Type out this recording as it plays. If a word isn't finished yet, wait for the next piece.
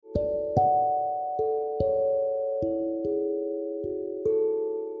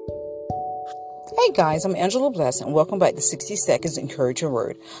Hey guys, I'm Angela Bless and welcome back to 60 Seconds Encourage Your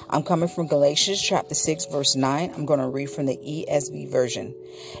Word. I'm coming from Galatians chapter 6 verse 9. I'm going to read from the ESV version.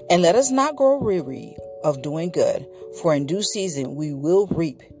 And let us not grow weary of doing good, for in due season we will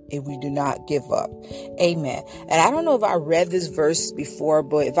reap if we do not give up. Amen. And I don't know if I read this verse before,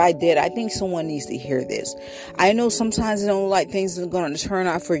 but if I did, I think someone needs to hear this. I know sometimes you don't like things are going to turn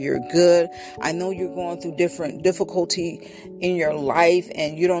out for your good. I know you're going through different difficulty in your life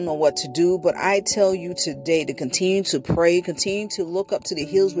and you don't know what to do, but I tell you today to continue to pray, continue to look up to the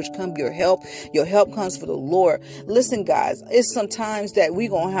hills which come your help. Your help comes from the Lord. Listen, guys, it's sometimes that we're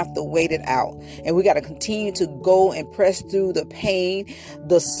going to have to wait it out and we got to continue to go and press through the pain,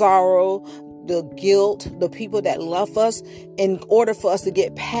 the sorrow, the guilt, the people that love us in order for us to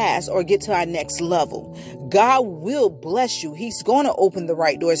get past or get to our next level. God will bless you. He's going to open the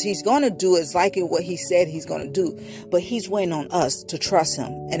right doors. He's going to do exactly what he said he's going to do. But he's waiting on us to trust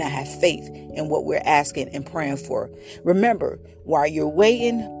him and to have faith in what we're asking and praying for. Remember, while you're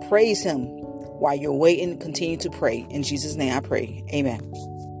waiting, praise him. While you're waiting, continue to pray. In Jesus' name I pray. Amen.